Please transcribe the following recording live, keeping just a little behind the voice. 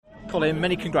Colin,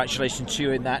 many congratulations to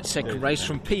you in that second race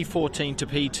from P14 to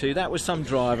P2. That was some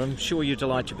drive. I'm sure you're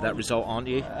delighted with that result, aren't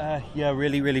you? Yeah,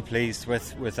 really pleased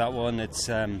with that one. It's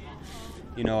I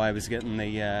was getting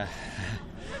the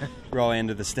raw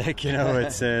end of the stick.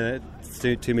 It's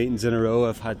two meetings in a row.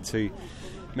 I've had to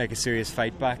make a serious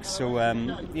fight back. So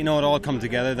it all come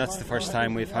together. That's the first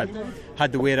time we've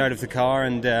had the weight out of the car,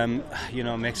 and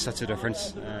it makes such a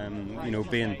difference.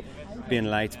 Being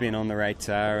light, being on the right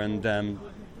tire, and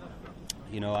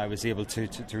I was able to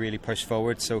really push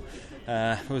forward. So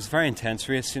it was a very intense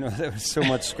race. There was so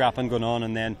much scrapping going on,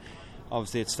 and then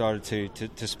obviously it started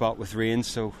to spot with rain.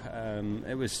 So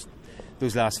it was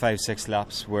those last 5-6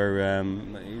 laps were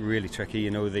really tricky.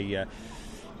 I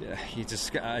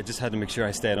just had to make sure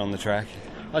I stayed on the track.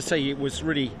 I'd say it was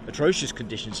really atrocious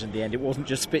conditions in the end. It wasn't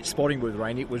just spotting with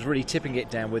rain, it was really tipping it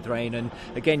down with rain. And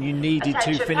again, you needed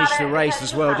to finish the race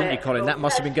as well, didn't you, Colin? That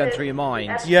must have been going through your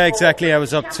mind. Yeah, exactly. I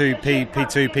was up to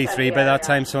P2, P3 by that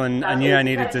time, so I knew I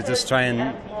needed to just try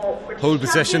and hold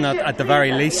position at the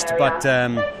very least. But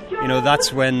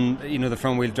that's when the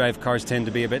front wheel drive cars tend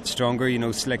to be a bit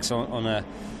stronger. Slicks on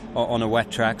a wet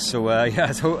track. So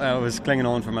I was clinging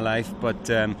on for my life, but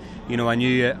I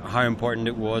knew how important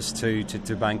it was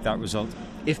to bank that result.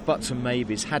 If buts and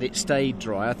maybes, had it stayed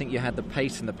dry, I think you had the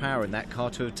pace and the power in that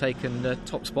car to have taken the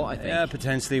top spot, I think. Yeah,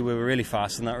 potentially. We were really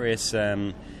fast in that race.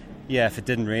 If it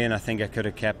didn't rain, I think I could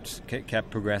have kept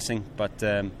progressing. But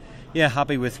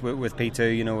happy with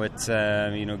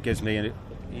P2. It gives me a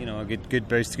good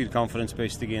boost, good confidence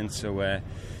boost again. So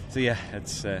yeah,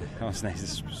 it's nice.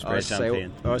 It's great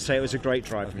champagne. I would say it was a great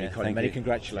drive from you, Colin. Many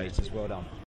congratulations. Well done.